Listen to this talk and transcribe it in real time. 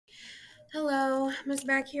Hello, Ms.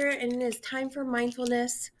 Back here, and it is time for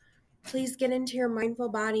mindfulness. Please get into your mindful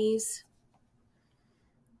bodies.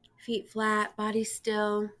 Feet flat, body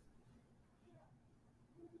still.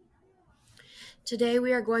 Today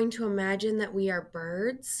we are going to imagine that we are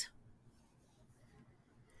birds.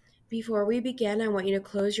 Before we begin, I want you to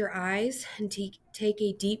close your eyes and take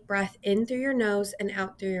a deep breath in through your nose and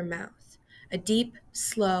out through your mouth. A deep,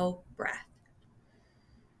 slow breath.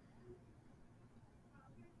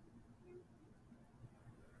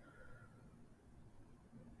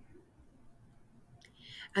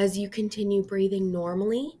 As you continue breathing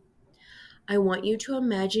normally, I want you to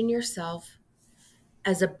imagine yourself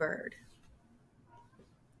as a bird.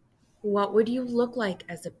 What would you look like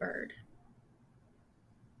as a bird?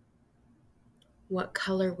 What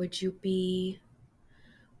color would you be?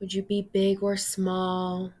 Would you be big or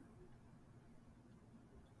small?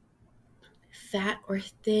 Fat or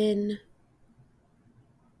thin?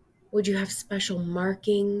 Would you have special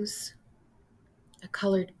markings? A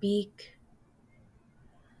colored beak?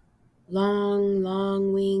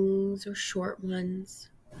 Long wings or short ones?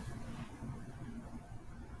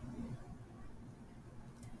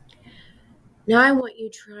 Now I want you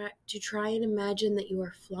to try and imagine that you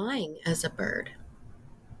are flying as a bird.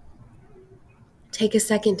 Take a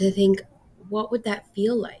second to think, what would that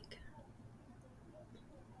feel like?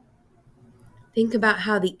 Think about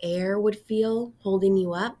how the air would feel holding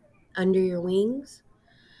you up under your wings,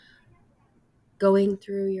 going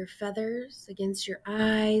through your feathers, against your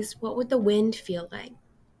eyes. What would the wind feel like?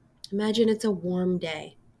 Imagine it's a warm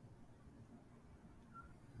day.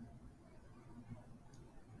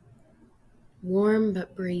 Warm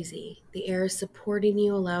but breezy. The air is supporting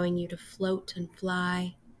you, allowing you to float and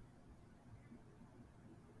fly.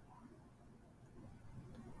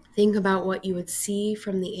 Think about what you would see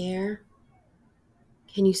from the air.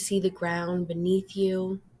 Can you see the ground beneath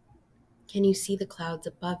you? Can you see the clouds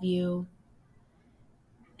above you?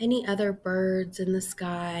 Any other birds in the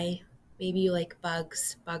sky? Maybe you like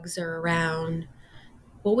bugs. Bugs are around.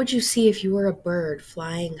 What would you see if you were a bird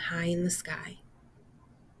flying high in the sky?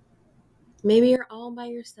 Maybe you're all by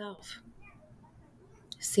yourself.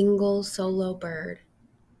 Single solo bird,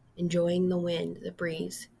 enjoying the wind, the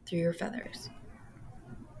breeze through your feathers.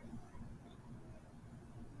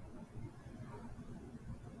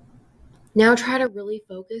 Now try to really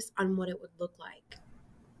focus on what it would look like.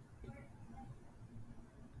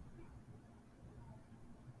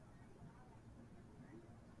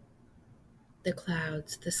 The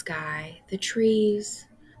clouds, the sky, the trees.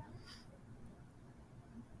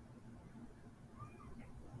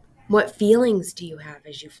 What feelings do you have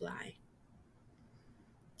as you fly?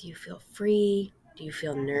 Do you feel free? Do you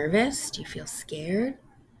feel nervous? Do you feel scared?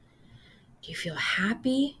 Do you feel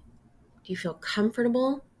happy? Do you feel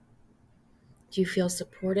comfortable? Do you feel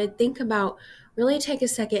supported? Really take a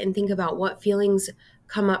second and think about what feelings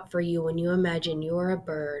come up for you when you imagine you're a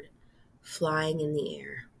bird flying in the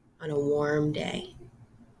air on a warm day.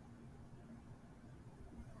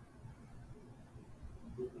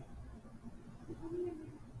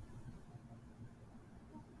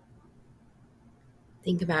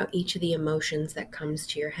 Think about each of the emotions that comes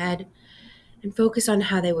to your head and focus on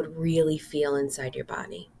how they would really feel inside your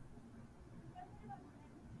body.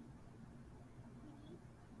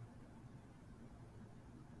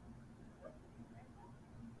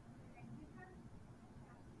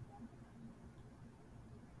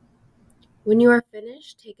 When you are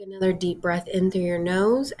finished, take another deep breath in through your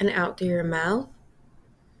nose and out through your mouth.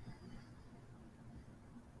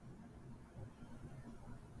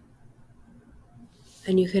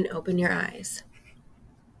 And you can open your eyes.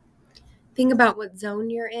 Think about what zone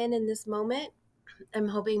you're in this moment. I'm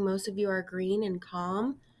hoping most of you are green and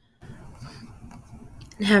calm.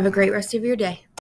 And have a great rest of your day.